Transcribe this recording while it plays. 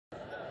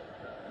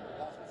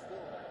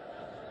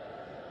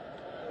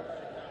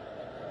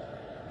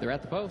They're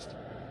at the post.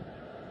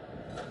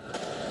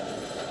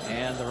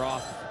 And they're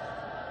off.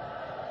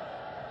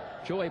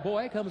 Joy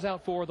Boy comes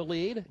out for the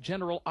lead.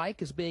 General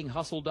Ike is being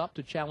hustled up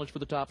to challenge for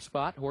the top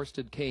spot.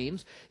 Horsted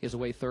Canes is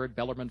away third.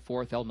 Bellarmine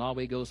fourth. El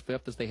Nawi goes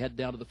fifth as they head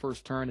down to the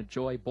first turn. And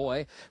Joy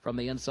Boy from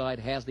the inside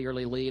has the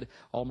early lead,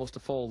 almost a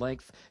full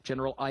length.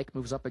 General Ike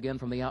moves up again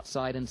from the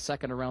outside in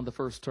second around the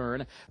first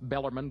turn.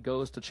 Bellarmine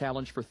goes to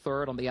challenge for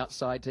third on the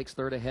outside, takes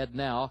third ahead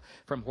now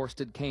from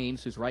Horsted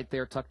Canes, who's right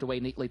there tucked away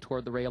neatly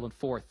toward the rail in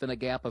fourth. Then a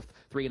gap of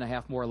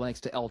 3.5 more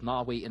lengths to El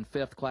Nawi in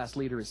fifth. Class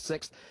leader is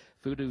sixth.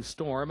 Voodoo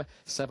Storm,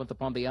 seventh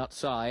upon the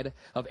outside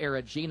of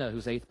Erigena,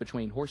 who's eighth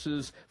between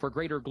horses. For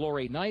Greater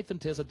Glory, ninth,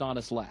 and Tis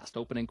Adonis last.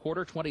 Opening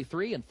quarter,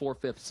 23 and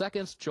 4/5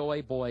 seconds.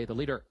 Joy Boy, the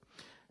leader.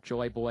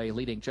 Joy Boy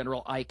leading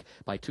General Ike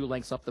by 2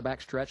 lengths up the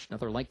backstretch.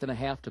 Another length and a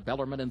half to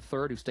Bellarmine in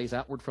third, who stays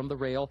outward from the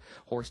rail.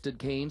 Horsted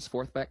Canes,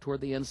 fourth back toward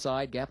the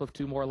inside. Gap of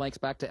 2 more lengths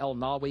back to El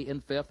Nawi in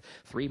fifth.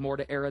 3 more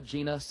to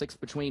Erigena, sixth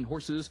between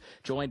horses.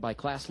 Joined by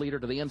class leader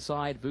to the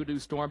inside. Voodoo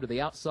Storm to the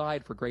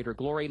outside. For Greater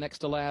Glory next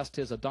to last.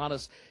 Tis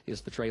Adonis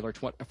is the trailer,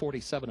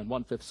 47 and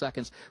 1/5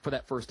 seconds for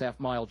that first half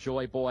mile.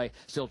 Joy Boy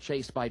still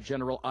chased by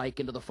General Ike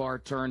into the far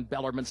turn.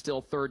 Bellarmine still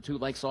third, 2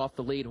 lengths off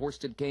the lead.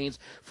 Horsted Canes,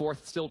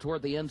 fourth still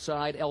toward the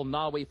inside. El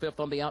Nawi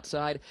fifth on the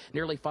outside,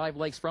 nearly 5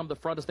 lengths from the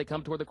front as they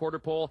come toward the quarter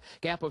pole.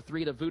 Gap of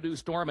 3 to Voodoo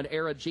Storm and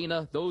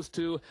Erigena. Those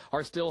two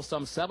are still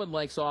some 7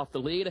 lengths off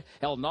the lead.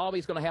 El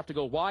Nawi's going to have to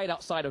go wide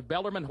outside of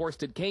Bellarmine.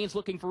 Horsted Canes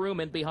looking for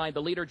room in behind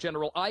the leader,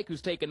 General Ike,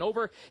 who's taken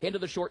over into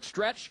the short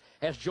stretch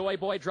as Joy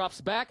Boy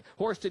drops back.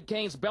 Horsted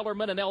Canes,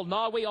 Bellarmine, and El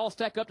Nawi all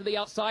stack up to the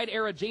outside.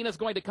 Erigena's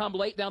going to come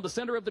late down the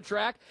center of the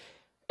track.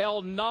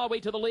 El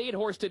Nawi to the lead.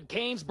 Horsted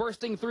Canes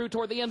bursting through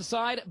toward the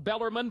inside.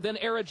 Bellarmine, then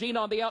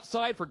Erigena on the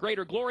outside. For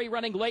Greater Glory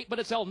running late, but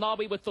it's El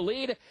Nawi with the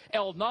lead.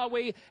 El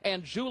Nawi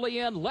and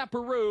Julien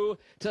Leperoux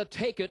to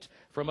take it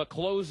from a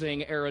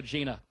closing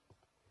Erigena.